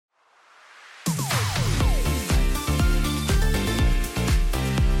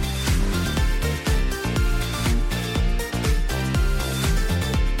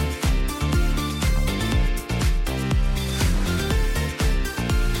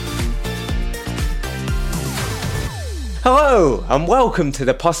Hello and welcome to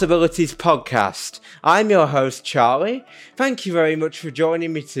the Possibilities Podcast. I'm your host Charlie. Thank you very much for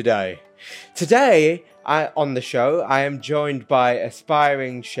joining me today. Today on the show I am joined by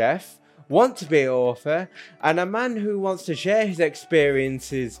aspiring chef, want-to-be author and a man who wants to share his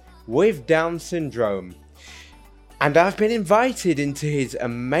experiences with Down syndrome. And I've been invited into his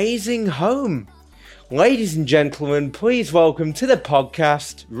amazing home. Ladies and gentlemen, please welcome to the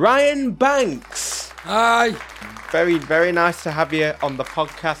podcast, Ryan Banks. Hi. Very, very nice to have you on the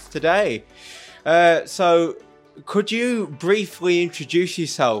podcast today. So, could you briefly introduce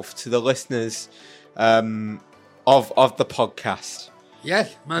yourself to the listeners of the podcast?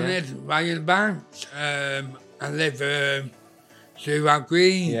 Yes, my name is Ryan Banks. I live Chilwell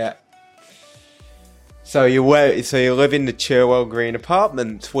Green. Yeah. So you live in the Chilwell Green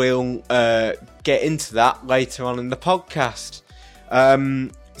apartment. We'll get into that later on in the podcast.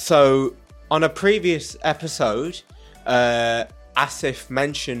 So on a previous episode, Asif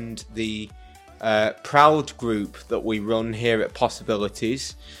mentioned the Proud group that we run here at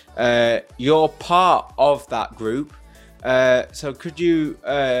Possibilities. You're part of that group. So could you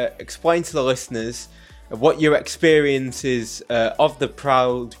explain to the listeners what your experiences of the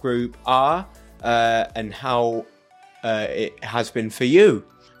Proud group are? And how it has been for you.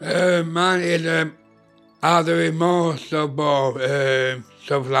 Mine is either remorse, stuff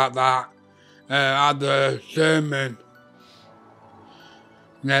like that. Either sermon.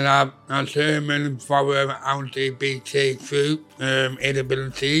 Then a sermon for LGBT group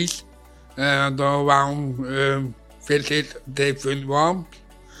inabilities. I go around visit different ones.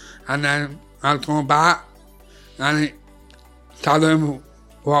 And then I come back and tell them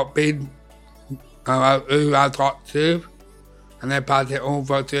what been who I talked to, and then pass it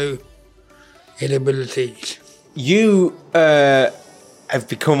over to inabilities. You have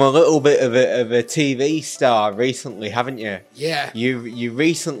become a little bit of a TV star recently, haven't you? Yeah. You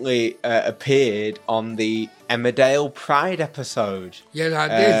recently appeared on the Emmerdale Pride episode. Yes, I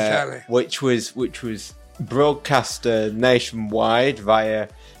did, Charlie. Which was broadcast nationwide via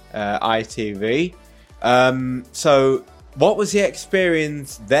ITV. So, what was the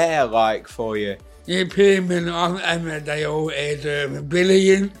experience there like for you? The appearance on Emmerdale is a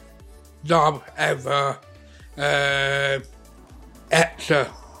brilliant job ever. Extra.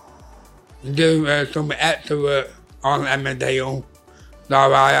 Do some extra work on Emmerdale. So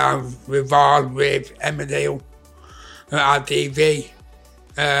I am involved with Emmerdale at TV.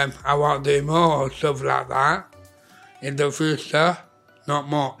 I want to do more stuff like that in the future. Not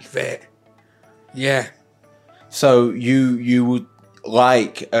much of it. Yeah. So you would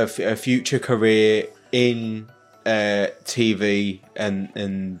like a future career in TV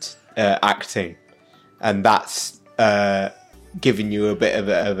and acting, and that's giving you a bit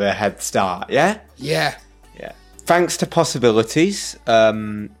of a head start, yeah? Yeah. Yeah. Thanks to Possibilities,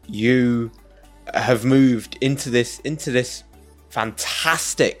 you have moved into this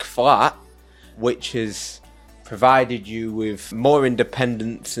fantastic flat, which has provided you with more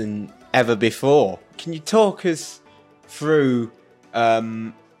independence than ever before. Can you talk us through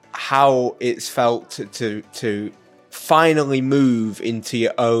how it's felt to finally move into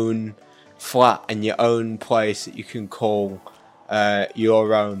your own flat and your own place that you can call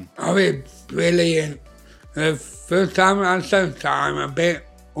your own? Oh, it's brilliant. First time and second time, a bit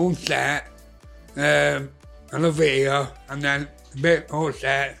upset. I love it here, and then a bit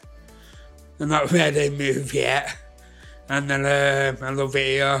upset. I'm not ready to move yet. And then I love it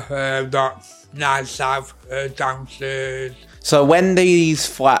here. Got nice stuff downstairs. So when these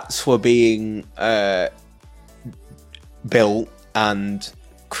flats were being built and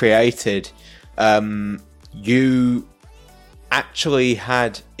created, you actually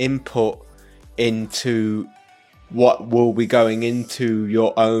had input into what will be going into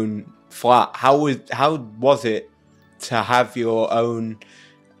your own flat. How was it to have your own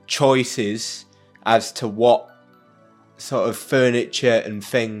choices as to what sort of furniture and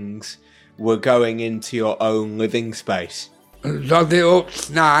things were going into your own living space? Got it up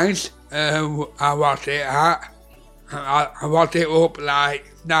nice. I want it at. I want it up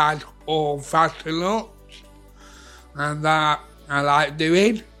like nice old-fashioned looks, and that I like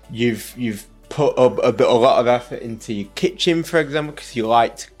doing. You've put a lot of effort into your kitchen, for example, because you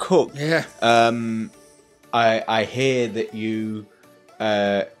like to cook. Yeah. I hear that you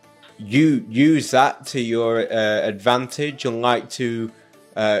use that to your advantage and like to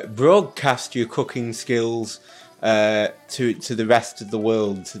broadcast your cooking skills to the rest of the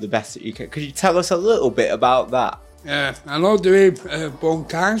world to the best that you can. Could you tell us a little bit about that? I love doing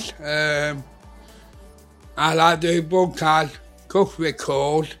broadcasts. I like doing broadcasts, cook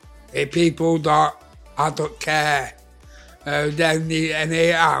records, with people that I don't care. then the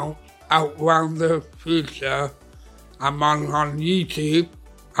NA out around the future. I'm on YouTube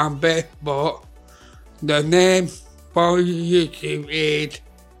and Facebook. The name for YouTube is,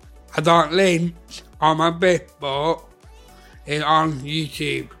 I got links on my Facebook, it's on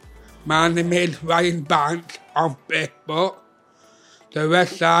YouTube. My name is Ryan Banks on Facebook. The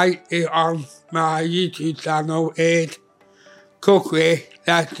website is on my YouTube channel is Cookery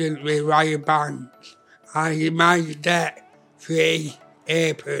Lessons with Ryan Banks. And you might get free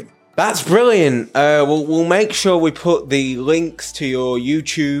apron. That's brilliant. We'll make sure we put the links to your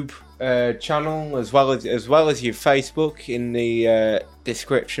YouTube channel as well as your Facebook in the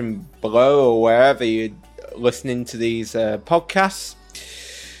description below or wherever you're listening to these podcasts.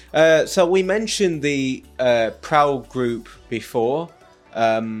 So we mentioned the Proud Group before,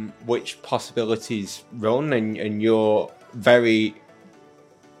 which Possibilities run, and you're very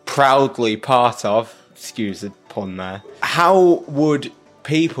proudly part of. Excuse the pun there. How would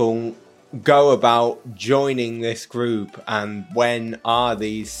people go about joining this group, and when are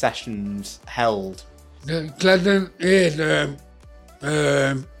these sessions held? The session is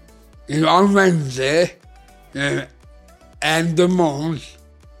on Wednesday, end of month,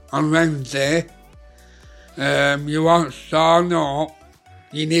 on Wednesday. You want to sign up,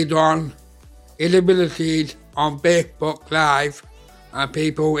 you need on Inabilities on Facebook Live, and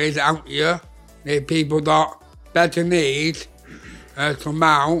people is out here. The people that better needs come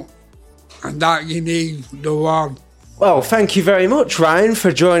out, and that you need the one. Well, thank you very much, Ryan,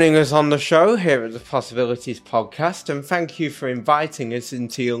 for joining us on the show here at the Possibilities Podcast, and thank you for inviting us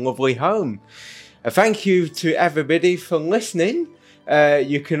into your lovely home. Thank you to everybody for listening.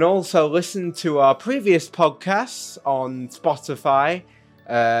 You can also listen to our previous podcasts on Spotify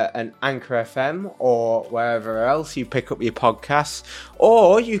and Anchor FM or wherever else you pick up your podcasts,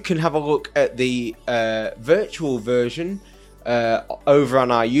 or you can have a look at the virtual version over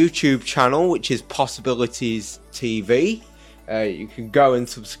on our YouTube channel, which is Possibilities TV. You can go and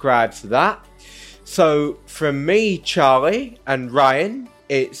subscribe to that. So from me, Charlie, and Ryan,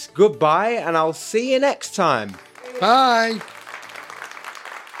 it's goodbye, and I'll see you next time. Bye.